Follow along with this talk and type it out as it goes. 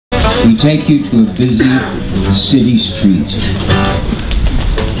We take you to a busy city street.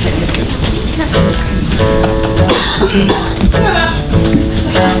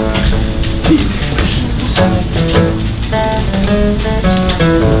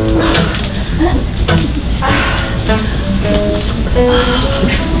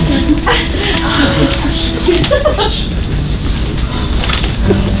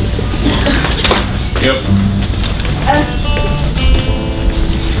 Yep.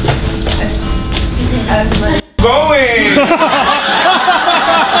 Going!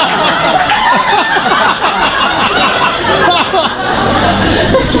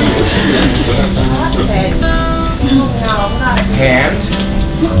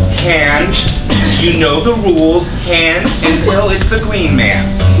 Hand, you know the rules, hand until it's the green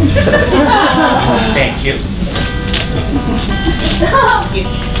man. Thank you.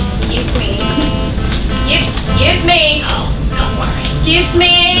 Excuse me. Excuse me. Oh, don't worry. Excuse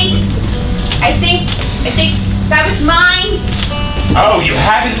me. I think that was mine. Oh, you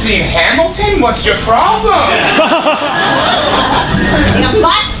haven't seen Hamilton? What's your problem? Damn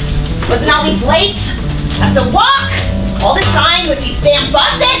bus. Wasn't always late. Have to walk all the time with these damn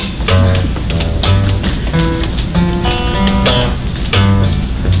buses.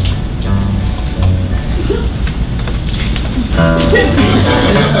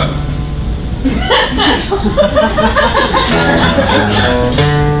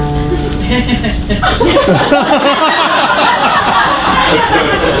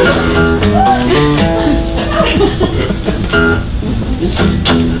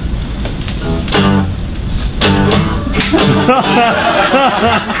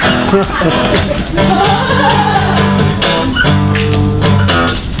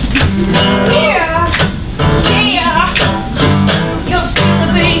 You'll feel the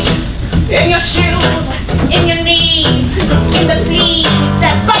beat in your shoes, in your knees, in the fleas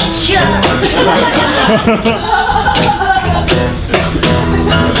that bite you.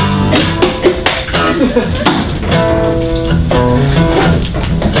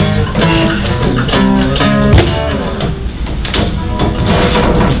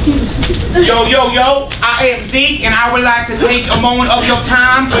 Yo, I am Zeke, and I would like to take a moment of your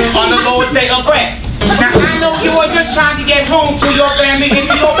time on the Lord's Day of Rest. Now, I know you are just trying to get home to your family and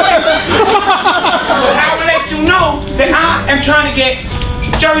to your parents. But I will let you know that I am trying to get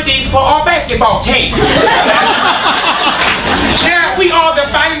jerseys for our basketball team. Now, we are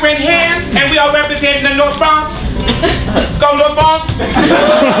the Fighting Red Hens, and we are representing the North Bronx. Go North Bronx.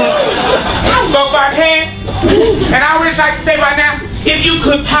 Go Fight Hands. And I would just like to say right now, if you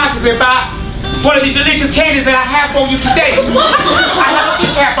could possibly buy one of the delicious candies that I have for you today. I have a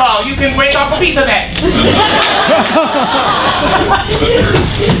Kit Kat ball. You can break off a piece of that.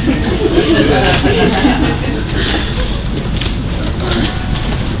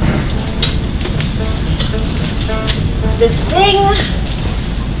 The thing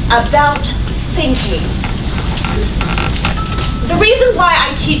about thinking. The reason why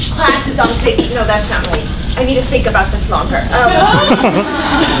I teach classes on thinking. No, that's not right. I need to think about this longer.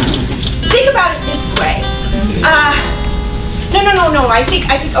 Think about it this way. No. I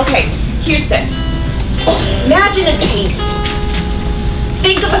think, okay, here's this. Imagine a painting.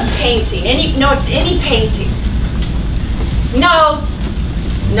 Think of a painting, any painting. No.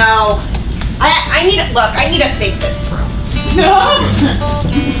 I need to think this through.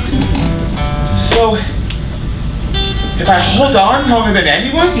 So, if I hold on longer than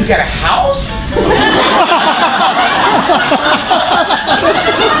anyone, you get a house?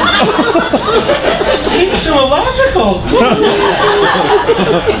 Seems so illogical. But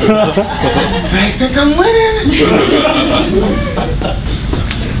I think I'm winning.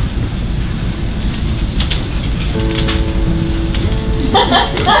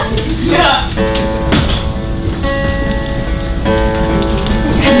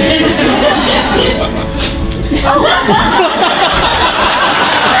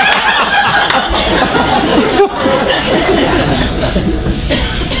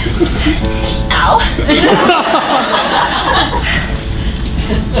 Ow.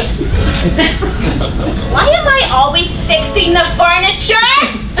 Why am I always fixing the furniture?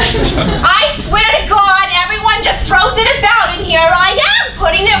 I swear to God, everyone just throws it about, and here I am,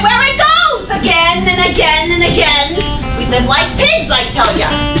 putting it where it goes, again and again and again. We live like pigs, I tell ya.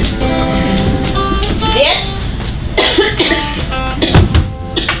 This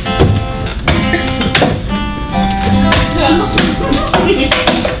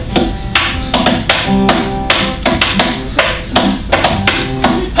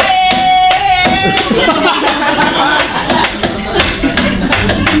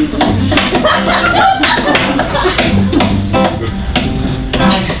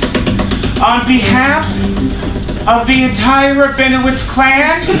On behalf of the entire Rabinowitz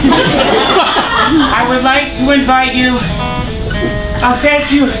clan, I would like to invite you.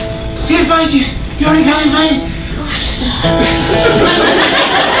 Thank you. To invite you. You already got invited.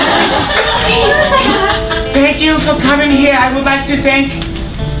 Thank you for coming here. I would like to thank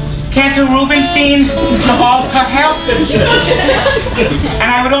Cantor Rubenstein for all her help.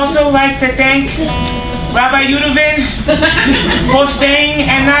 And I would also like to thank Rabbi Yudovin for staying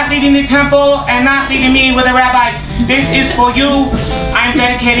and not leaving the temple and not leaving me with a rabbi. This is for you. I'm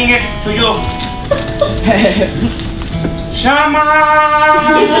dedicating it to you. Shema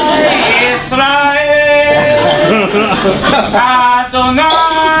Israel Adonai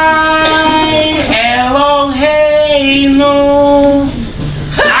Eloheinu.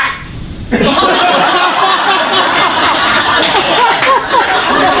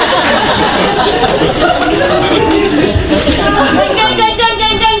 Ding, ding, ding, ding,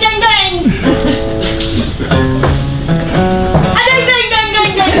 ding, ding, ding, ding. Ding, ding, ding,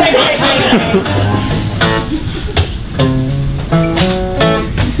 ding, ding, ding, ding.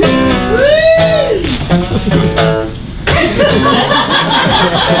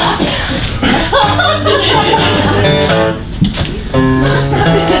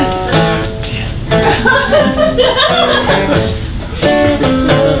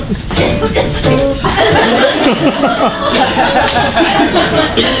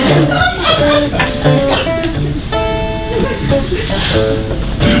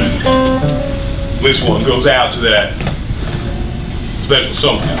 This one goes out to that special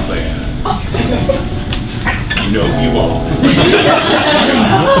something there. You know who you are.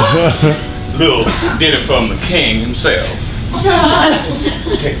 Little dinner from the king himself.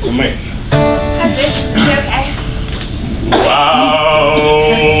 Take it from me. How's this? Is it okay?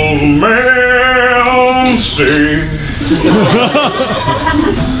 Wild man say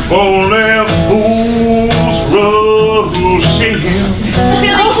only fools rush in.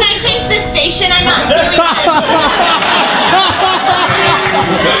 Billy, can I change the station? I'm not feeling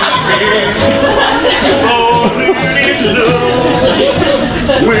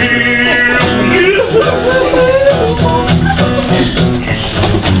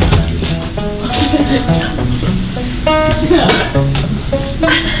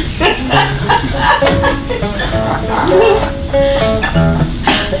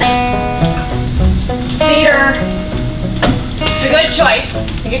Cedar. It's a good choice.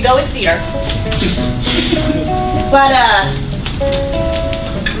 You could go with cedar. But,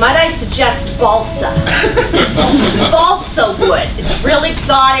 might I suggest balsa? Balsa wood. It's real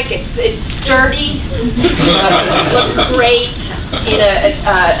exotic. It's sturdy. Looks great in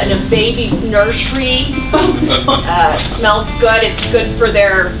a baby's nursery. Smells good. It's good for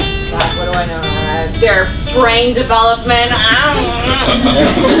their, God, what do I know? Their brain development.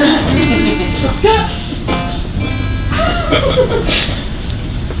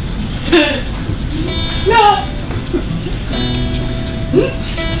 No.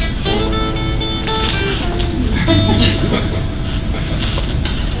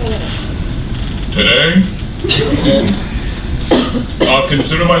 Today, I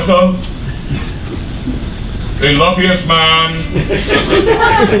consider myself the luckiest man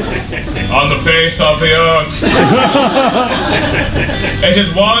on the face of the earth. It is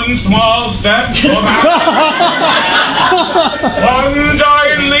one small step for man, one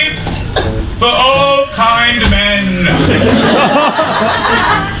giant leap for all kind men.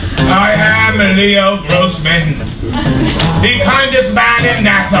 I am Leo Grossman, the kindest man in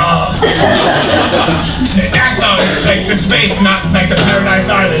Nassau. Nassau, like the space, not like the Paradise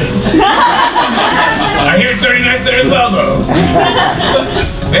Island. I hear it's very nice there as well, though.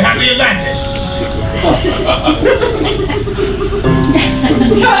 They have the Atlantis.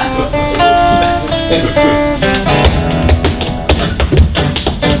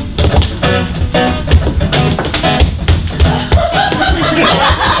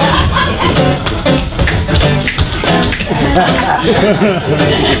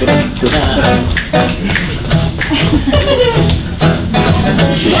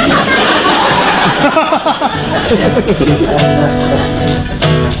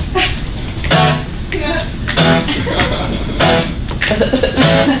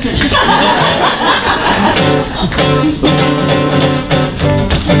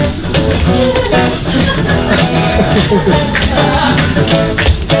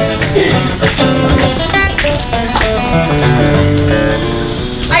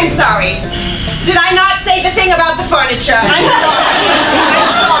 I'm sorry. Did I not say the thing about the furniture? I'm sorry.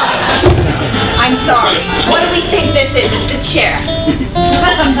 I'm sorry. What do we think this is? It's a chair.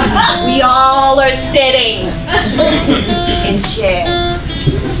 We all are sitting in chairs.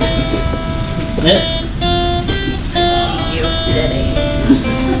 You sitting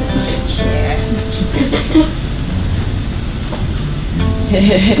in the chair.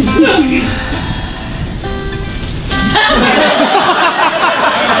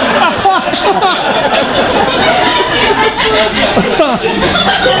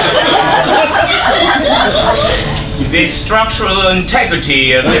 The structural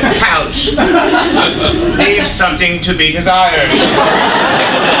integrity of this couch leaves something to be desired.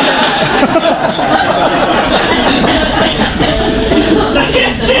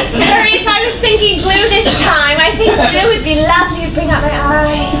 Maurice, I was thinking blue this time. I think blue would be lovely to bring out my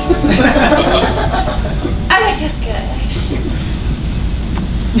eyes. Oh, that feels good.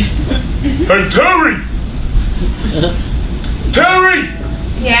 Hey, Terry! Terry!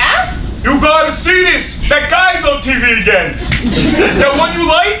 Yeah? You gotta see this! That guy's on TV again! That one you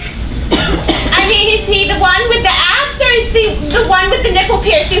like? I mean, is he the one with the abs or is he the one with the nipple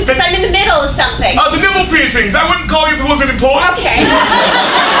piercings? Because I'm in the middle of something. The nipple piercings! I wouldn't call you if it wasn't important! Okay.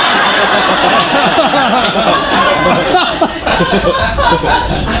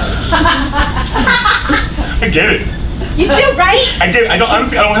 I get it. You do, right? I get it.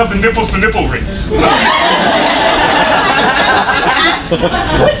 Honestly, I don't have the nipples for nipple rings.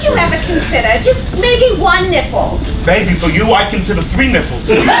 Would you ever consider just maybe one nipple? Baby, for you, I consider 3 nipples.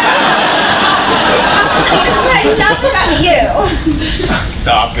 That's what I love about you.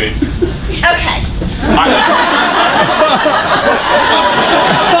 Stop it. Okay.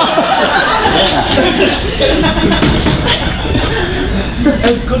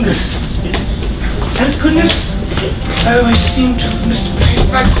 Oh, goodness. Oh, goodness. Oh, I seem to have misplaced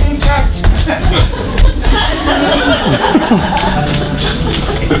my contact.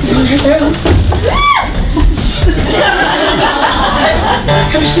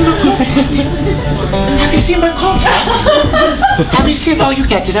 Have you seen my contact? Have you seen my contact? Have you seen? Oh, you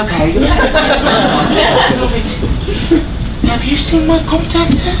get it, okay. Love it. Have you seen my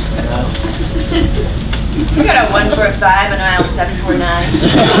contact? We got a 1 for a 5 and aisle 749.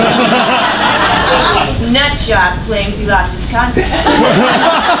 This nut job claims he lost his contact.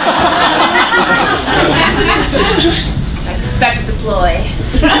 I suspect it's a ploy.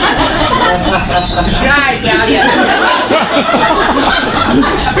 Guys, out here.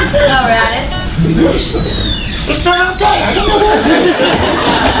 While we're at it. It's not all day.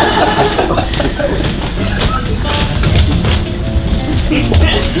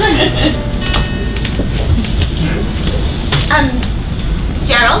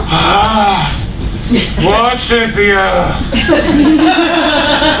 Gerald? What, Cynthia?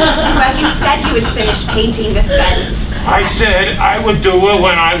 But you said you would finish painting the fence. I said I would do it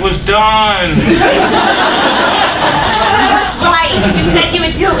when I was done. Right, you said you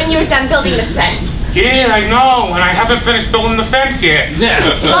would do it when you were done building the fence. Yeah, I know, and I haven't finished building the fence yet.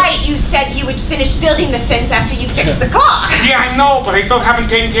 Right, you said you would finish building the fence after you fixed the car. Yeah, I know, but I still haven't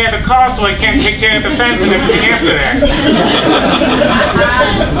taken care of the car, so I can't take care of the fence and everything after that.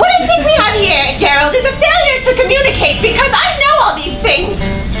 What I think we have here, Gerald, is a failure to communicate because I know all these things.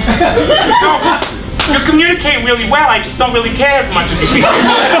 No, you communicate really well, I just don't really care as much as you feel.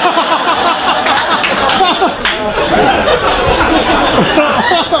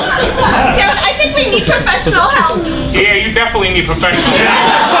 Gerald, I think we need professional help. Yeah, you definitely need professional help.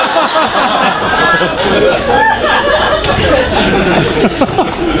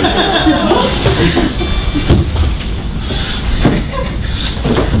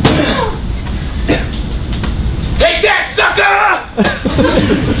 Take that, sucker!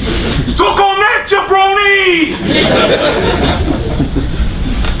 Suck on that, jabroni!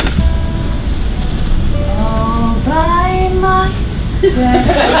 All by myself.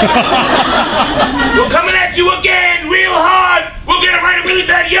 We're coming at you again, real hard! We're gonna write a really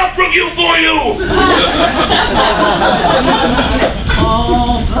bad Yelp review for you!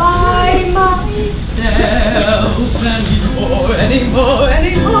 All by myself. Anymore.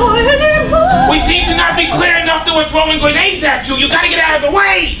 We seem to not be clear enough that we're throwing grenades at you! You gotta get out of the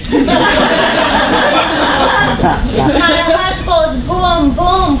way! My heart goes boom,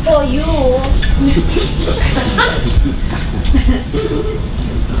 boom for you.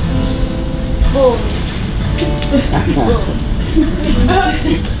 Boom.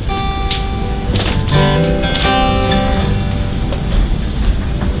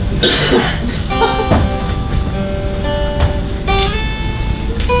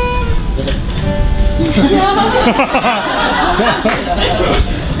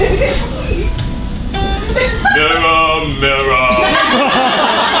 Mirror, mirror.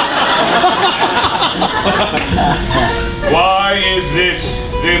 Why is this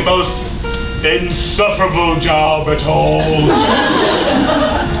the most insufferable job at all?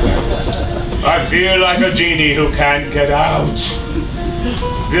 I feel like a genie who can't get out.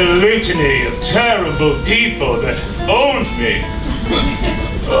 The litany of terrible people that have owned me.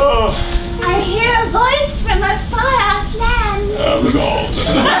 Oh. I hear a voice from a far-off land. Oh, God.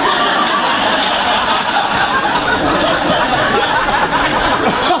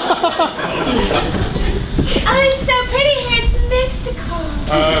 Oh, it's so pretty here. It's mystical.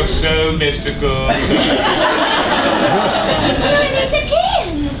 Oh, so mystical. Here it is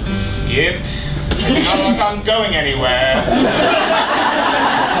again. Yep. It's not like I'm going anywhere.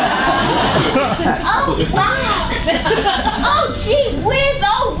 Oh, wow. Oh, gee whiz.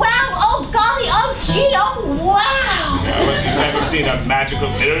 Oh, wow. Oh, golly. Oh, gee. Oh, wow. Have you never seen a magical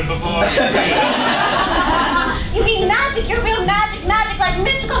mirror before? You mean magic? You're real magic. Magic, like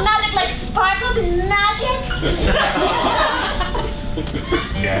mystical magic, like sparkles and magic?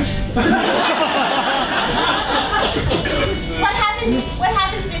 Yes. What happens?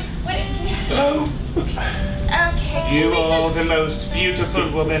 Oh. Okay. You we are just- the most beautiful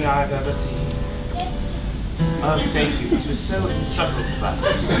woman I've ever seen. It's... Oh, thank you. It was so insufferable.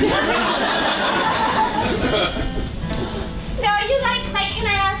 So are you like, can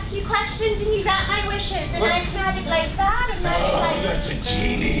I ask you questions and you grant my wishes? And then it's magic like that or magic like... Oh, that's a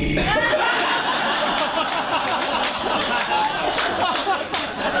genie.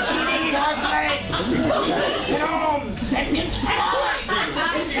 He has legs and arms and can fly.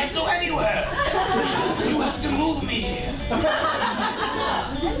 He can't go anywhere. You have to move me here.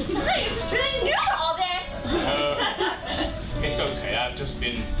 I'm sorry, I'm just really new to all this. It's okay. I've just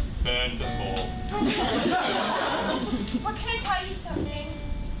been burned before. Well, can I tell you something?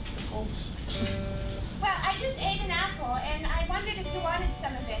 Of course. Well, I just ate an apple and I wondered if you wanted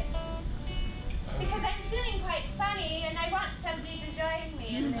some of it. Because I'm feeling quite funny and I want somebody to join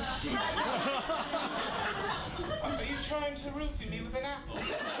me in this. Are you trying to roofie me with an apple?